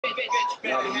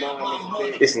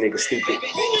This nigga stupid.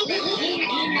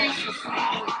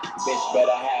 Bitch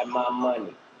better have my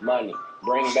money, money.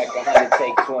 Bring back 100,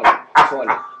 take 20,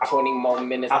 20 more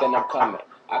minutes than I'm coming.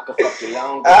 I could fuck you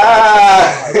long.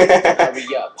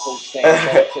 Hurry up, who's saying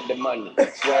go to the money?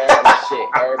 Swear on the shit,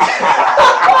 everybody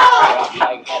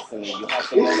like hustling. You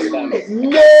hustling on the dummies.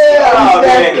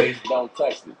 Yeah, don't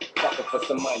touch me. Fucking for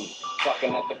some money.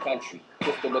 Fucking at the country.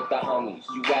 Twisted with the homies.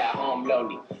 You at home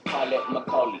lonely. Call it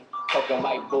Macaulay. Poking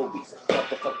white boobies.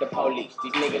 Fuck the police.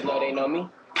 These niggas know they know me.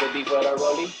 Could be for the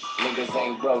rollie. Niggas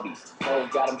ain't brodies. Hoes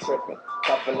got them tripping.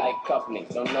 Cuffin' like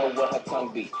cufflinks. Don't know what her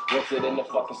tongue be. Rinse it in the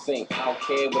fucking sink. I don't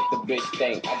care what the bitch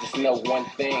think. I just know one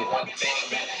thing. Bitch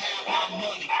better have my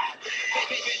money.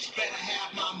 Bitch better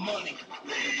have my money.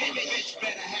 Bitch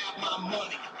better have my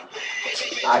money.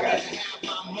 I got you.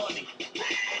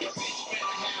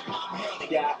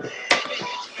 Yeah.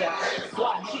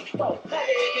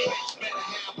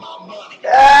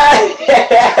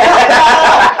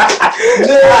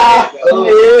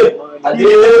 I did.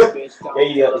 There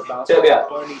you go. Check it out.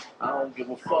 I don't give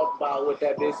a fuck about what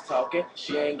that bitch talking.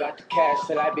 She ain't got the cash,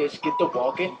 so that bitch get to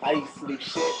walking. I used to sleep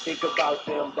shit, think about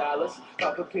them dollars.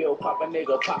 Pop a pill, pop a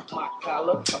nigga, pop my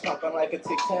collar. I'm popping like a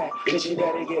tic-tac. Bitch, you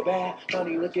better get back.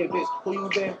 Money, look at bitch, who you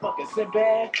been fucking sit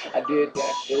back? I did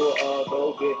that, it was all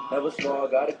go big. Never small,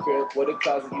 got a crib with a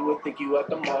closet. You would think you at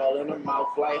the mall. In the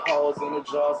mouth like holes, in the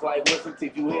jaws like wisdom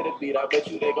teeth. You hit a beat, I bet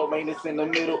you they go maintenance in the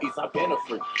Middle East. I been a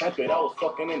freak. That bitch, I was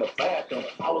fucking in the bathroom.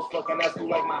 I was fucking at school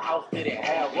like my house didn't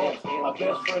have rooms. My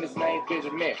best friend is named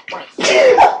Benjamin Frank. So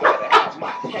better have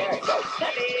my cash.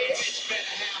 Bitch better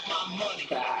have my money.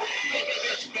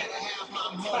 Bitch better have my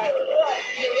money.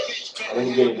 Bitch better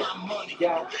have my money.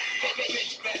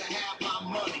 Bitch better have my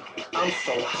money. I'm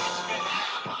so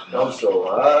high. I'm so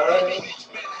high. Bitch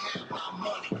better have my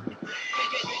money.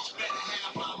 Bitch better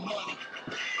have my money.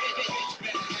 Bitch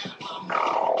better have my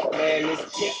money. Man, this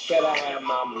bitch better have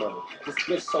my money. This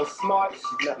bitch so smart,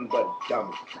 she's nothing but a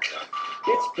dummy.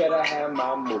 Bitch better have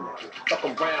my money. Fuck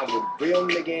around with a real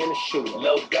nigga in a shoe.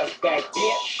 Low dust back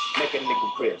bitch, make a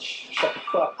nigga rich. Shut the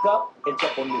fuck up and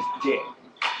jump on this dick.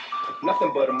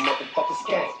 Nothing but a motherfucking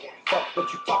skank. Fuck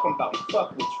what you talking about,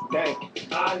 fuck what you think.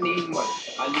 I need money,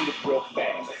 I need it real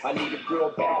fast. I need it real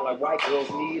bad like white girls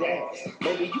need ass.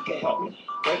 Maybe you can help me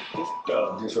break this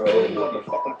dub. This right here.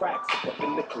 Motherfucking practice up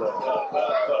in the club.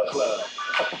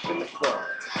 Up in the front.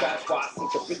 That's why I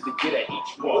sent a bitch to get at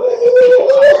each one.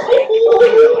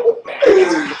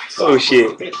 Oh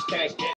shit.